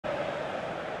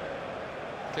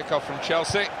Kick-off from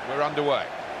Chelsea, we're underway.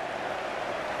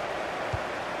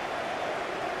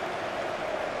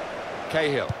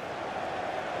 Cahill.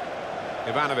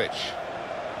 Ivanovic.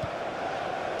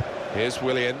 Here's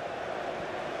Willian.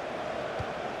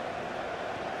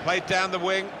 Played down the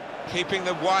wing, keeping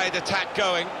the wide attack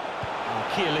going.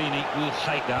 Oh, Chiellini will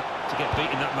take that to get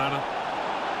beat in that manner.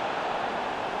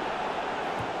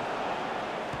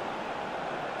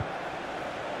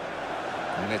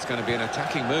 And it's going to be an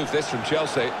attacking move, this, from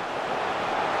Chelsea. They're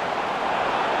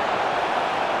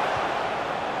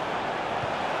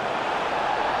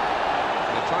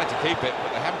trying to keep it,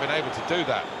 but they haven't been able to do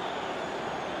that.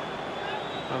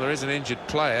 Well, there is an injured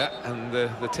player, and the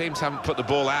teams haven't put the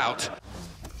ball out.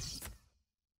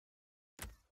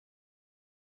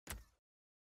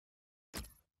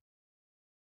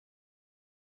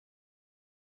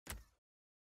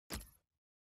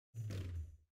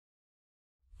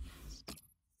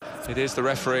 It is the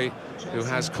referee who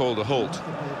has called a halt.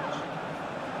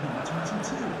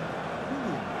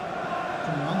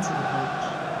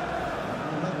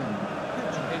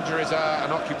 Injuries are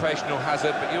an occupational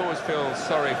hazard, but you always feel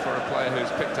sorry for a player who's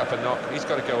picked up a knock. He's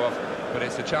got to go off, but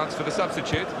it's a chance for the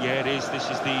substitute. Yeah, it is. This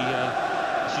is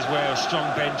where a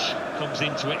strong bench comes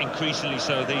into it, increasingly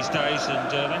so these days,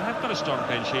 and they have got a strong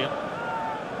bench here.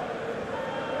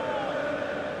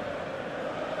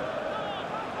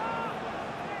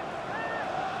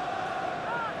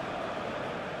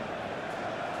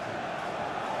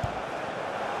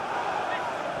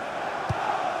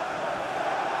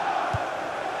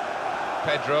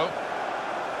 Pedro.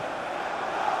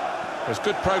 There's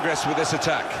good progress with this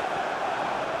attack.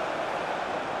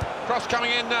 Cross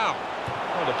coming in now.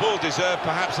 Well, the ball deserved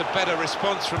perhaps a better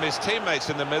response from his teammates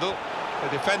in the middle. The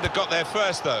defender got there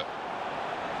first, though.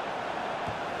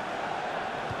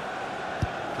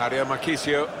 Mario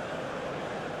Marchisio.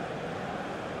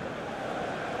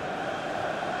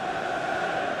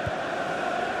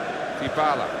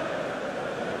 Dybala.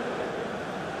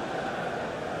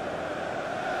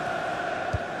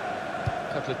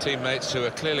 A couple of teammates who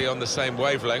are clearly on the same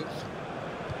wavelength.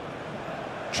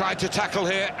 Tried to tackle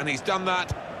here, and he's done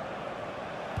that.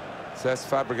 Says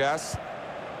Fabregas.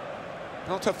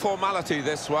 Not a formality,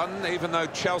 this one, even though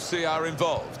Chelsea are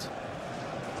involved.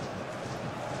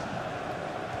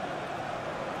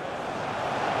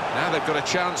 Now they've got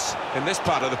a chance in this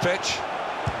part of the pitch.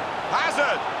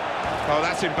 Hazard! Oh,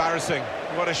 that's embarrassing.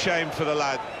 What a shame for the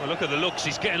lad. Well, look at the looks.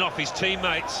 He's getting off his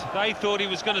teammates. They thought he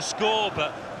was going to score,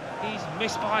 but he's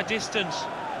missed by a distance.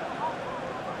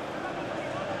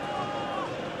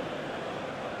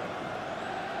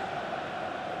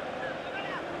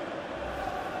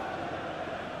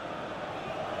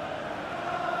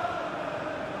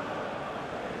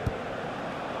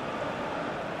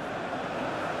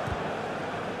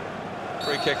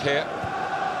 Free kick here.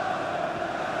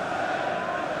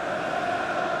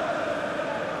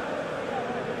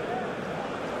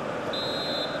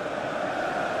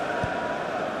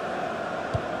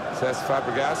 Says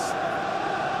Fabregas.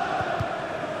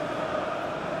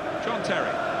 John Terry.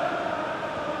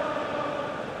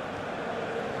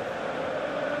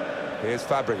 Here's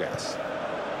Fabregas.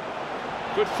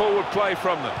 Good forward play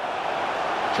from them.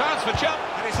 Chance for jump,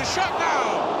 and it's a shot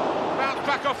now. Bounced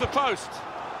back off the post.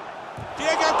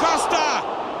 Diego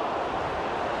Costa.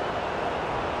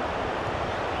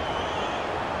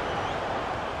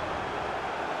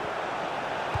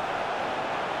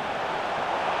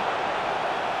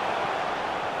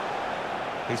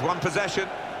 He's won possession.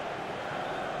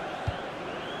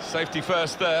 Safety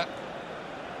first there.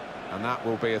 And that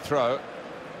will be a throw.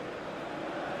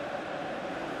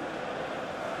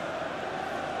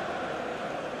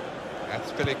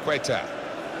 That's Azpilicueta.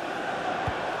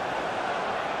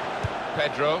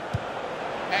 Pedro.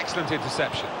 Excellent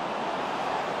interception.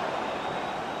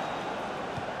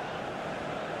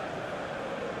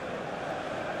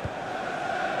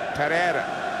 Pereira.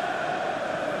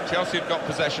 Chelsea have got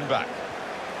possession back.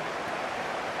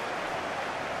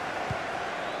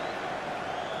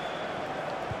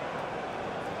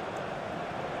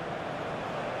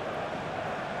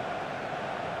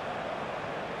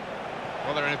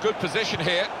 Well, they're in a good position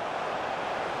here.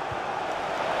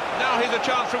 Now here's a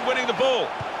chance from winning the ball.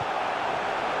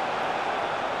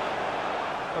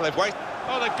 Well, they've waited.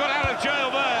 Oh, they've got out of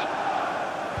jail there.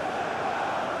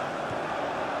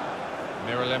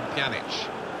 Miralem Pjanic.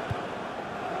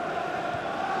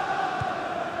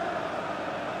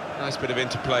 Nice bit of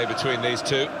interplay between these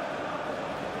two.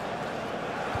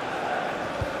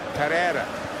 Pereira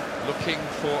looking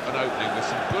for an opening with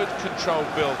some good controlled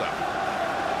build-up.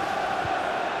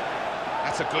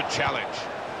 That's a good challenge.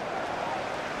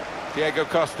 Diego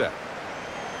Costa.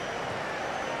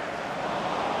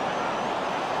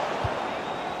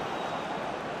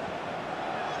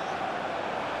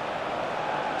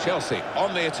 Chelsea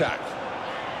on the attack.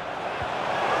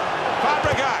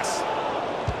 Fabregas.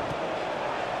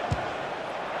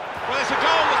 Well, there's a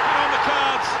goal that's been on the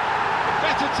cards. The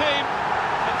better team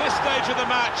at this stage of the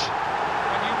match.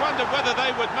 And you wonder whether they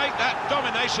would make that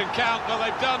domination count. Well,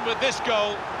 they've done with this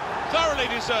goal. Thoroughly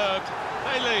deserved.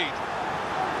 They lead.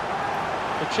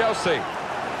 For Chelsea,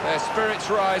 their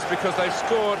spirits rise because they've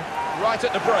scored right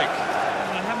at the break.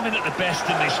 They haven't been at the best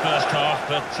in this first half,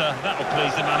 but that'll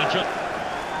please the manager.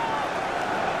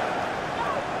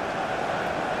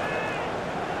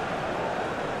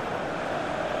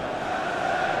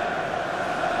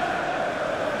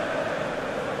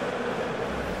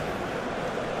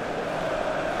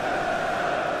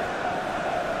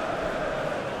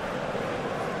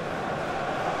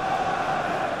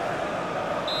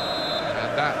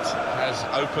 That has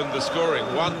opened the scoring,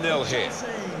 1-0 here.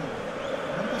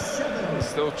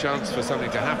 Still a chance for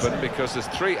something to happen because there's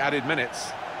 3 added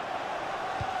minutes.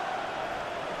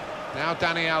 Now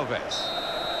Dani Alves.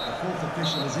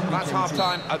 That's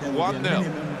half-time at 1-0.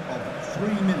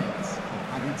 3 minutes of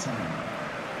added time.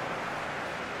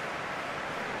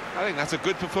 I think that's a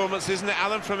good performance, isn't it,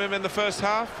 Alan, from him in the first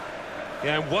half?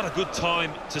 Yeah, and what a good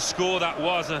time to score that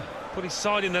was. Put his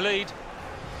side in the lead.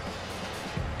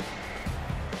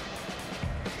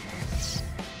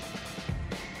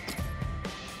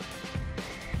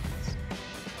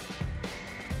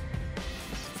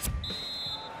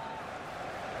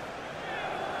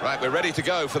 Right, we're ready to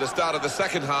go for the start of the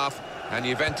second half, and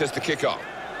Juventus to kick off.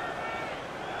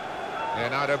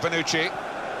 Leonardo Bonucci.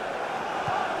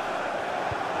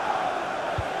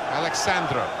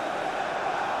 Alexandro.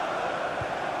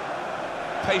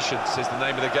 Patience is the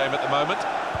name of the game at the moment.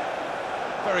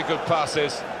 Very good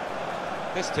passes.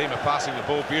 This team are passing the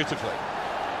ball beautifully.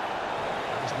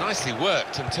 It was nicely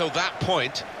worked until that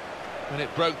point when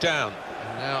it broke down.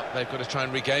 And now they've got to try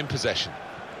and regain possession.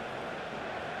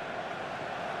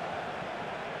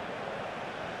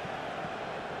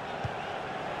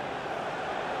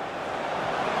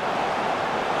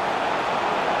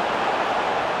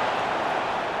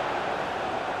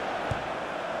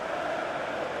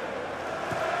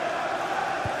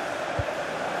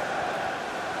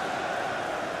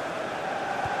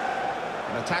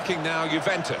 Attacking now,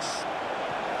 Juventus.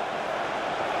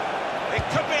 It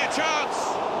could be a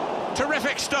chance.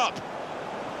 Terrific stop.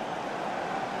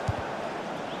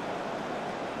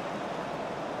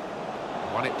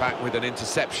 Won it back with an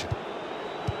interception.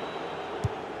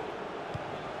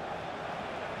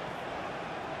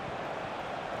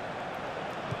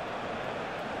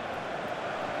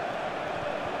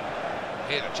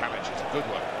 Here the challenge is a good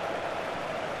one.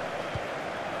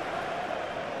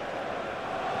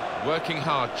 Working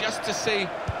hard just to see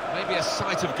maybe a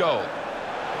sight of goal.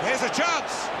 Here's a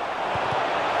chance.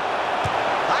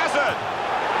 Hazard.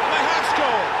 They have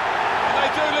scored. And they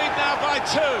do lead now by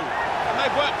 2. And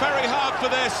they've worked very hard for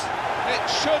this. It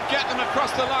should get them across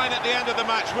the line at the end of the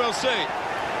match. We'll see.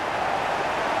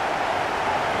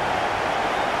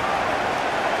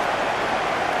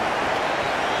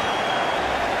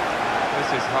 This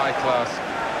is high-class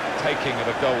taking of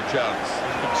a goal chance.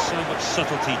 He's got so much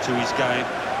subtlety to his game.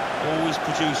 Always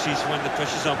produces when the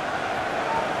pressure's on.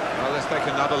 Well, let's take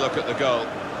another look at the goal.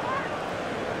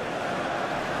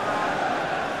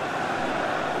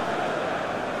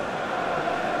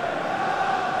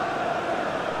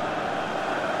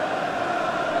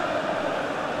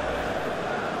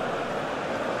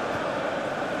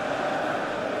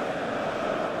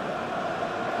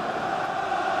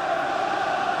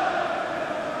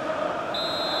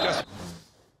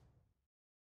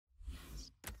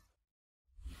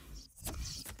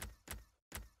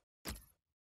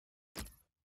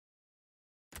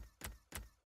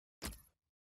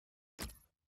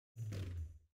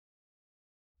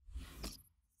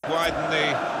 Widen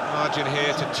the margin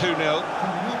here to 2-0.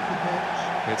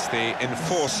 It's the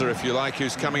enforcer, if you like,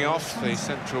 who's coming off, the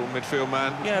central midfield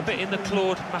man. Yeah, a bit in the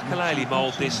Claude Makelele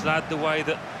mould, this lad, the way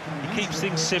that he keeps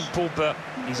things simple, but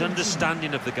his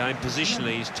understanding of the game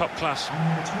positionally is top class.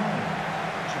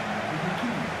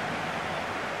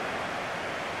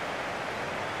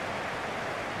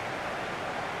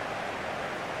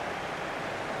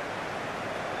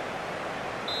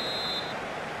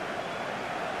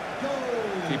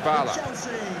 Dybala.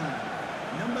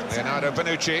 Leonardo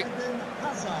Bonucci.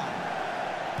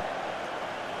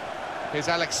 Here's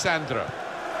Alexandro.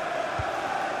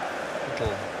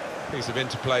 Little piece of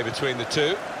interplay between the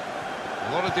two.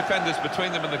 A lot of defenders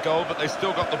between them and the goal, but they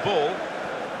still got the ball.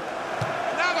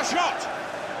 Now the shot!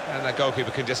 And that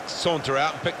goalkeeper can just saunter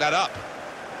out and pick that up.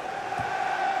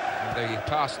 And the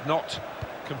pass not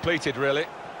completed, really.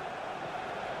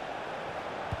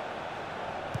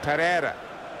 Pereira.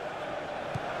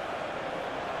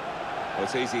 Well,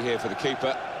 it's easy here for the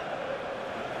keeper.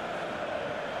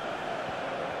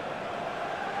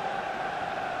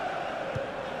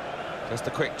 Just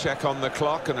a quick check on the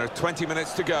clock, and there are 20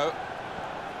 minutes to go.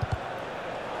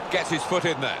 Gets his foot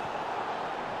in there.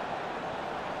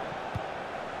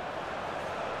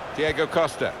 Diego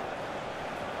Costa.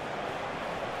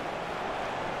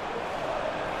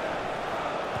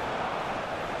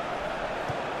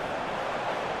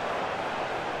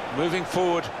 Moving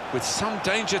forward with some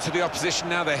danger to the opposition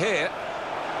now they're here.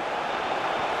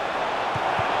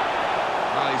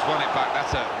 Well, he's won it back.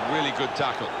 That's a really good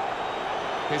tackle.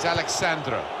 Here's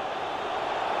Alexandro.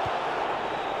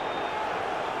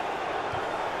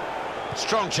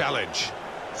 Strong challenge.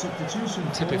 Substitution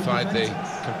for Typified the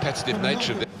Juventus. competitive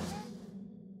nature of this.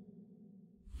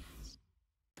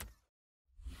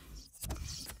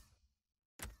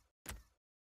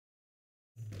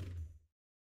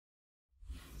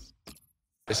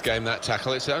 This game, that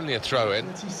tackle, it's only a throw-in.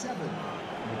 37,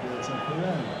 Roberto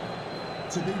Pereira.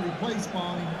 To be replaced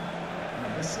by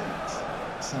number 6,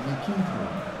 Sammy Keithrow.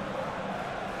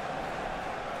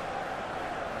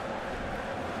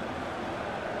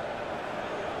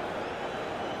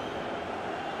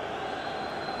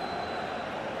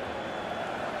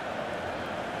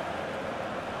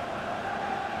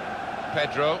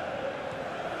 Pedro.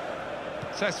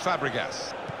 Says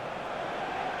Fabregas.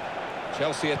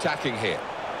 Chelsea attacking here.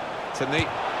 To the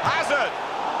Hazard!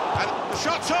 And the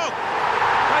shot's on!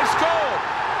 They score!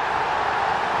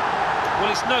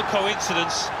 Well, it's no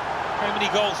coincidence. How many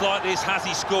goals like this has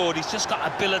he scored? He's just got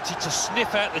ability to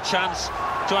sniff out the chance,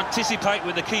 to anticipate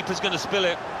when the keeper's going to spill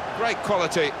it. Great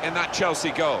quality in that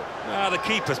Chelsea goal. The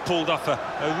keeper's pulled off a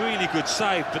really good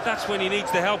save, but that's when he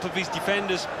needs the help of his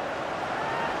defenders.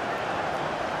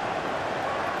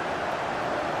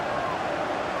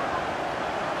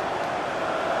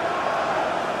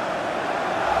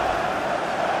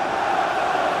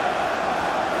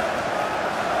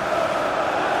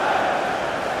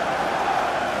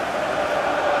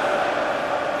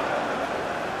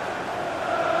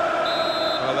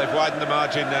 They've widened the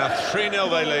margin now. 3-0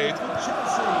 they lead.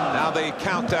 Now the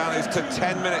countdown is to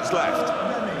 10 minutes left.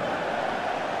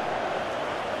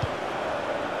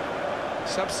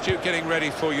 Substitute getting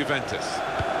ready for Juventus.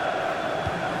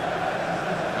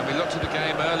 And we looked at the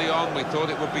game early on, we thought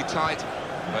it would be tight,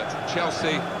 but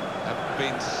Chelsea have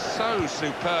been so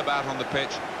superb out on the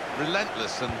pitch,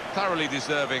 relentless and thoroughly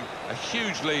deserving a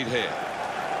huge lead here.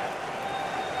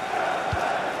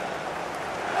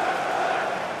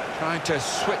 Trying to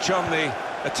switch on the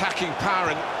attacking power,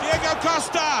 and Diego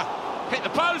Costa hit the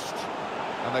post,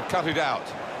 and they've cut it out.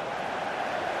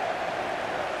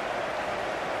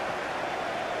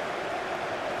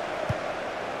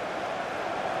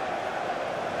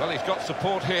 Well, he's got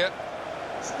support here.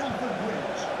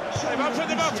 They've opened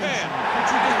them up here.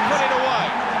 He's put it away.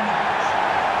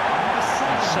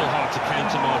 It's so hard to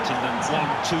counter, Martin,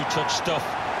 that 1-2 touch stuff.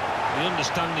 The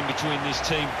understanding between this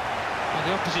team, well,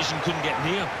 the opposition couldn't get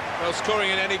near. Well, scoring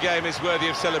in any game is worthy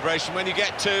of celebration. When you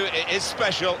get 2, it is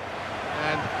special,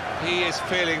 and he is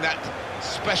feeling that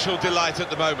special delight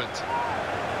at the moment.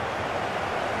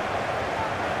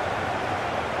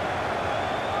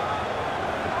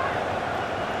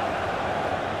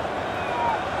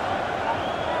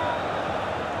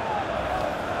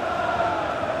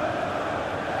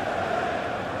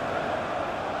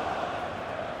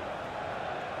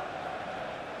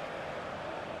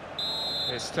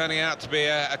 It's turning out to be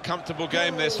a comfortable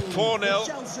game, this 4-0.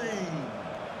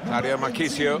 Claudio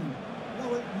Marchisio.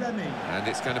 And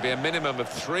it's going to be a minimum of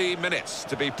 3 minutes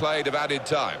to be played of added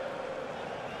time.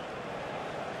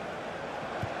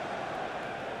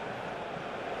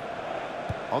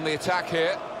 On the attack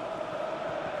here.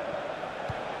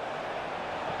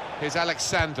 Here's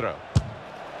Alexandro.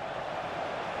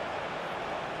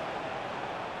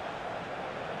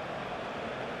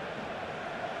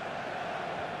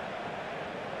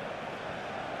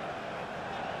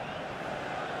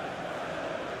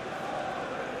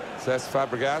 Says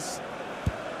Fabregas.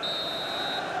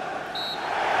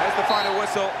 There's the final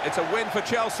whistle. It's a win for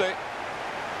Chelsea.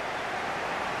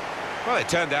 Well, it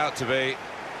turned out to be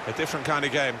a different kind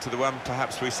of game to the one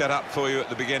perhaps we set up for you at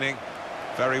the beginning.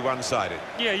 Very one-sided.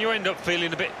 Yeah, you end up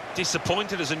feeling a bit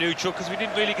disappointed as a neutral because we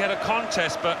didn't really get a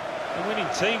contest, but the winning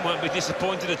team won't be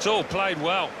disappointed at all. Played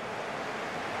well.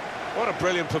 What a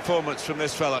brilliant performance from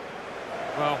this fella.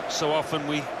 Well, so often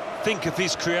we think of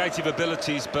his creative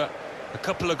abilities, but a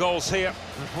couple of goals here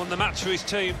and won the match for his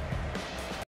team.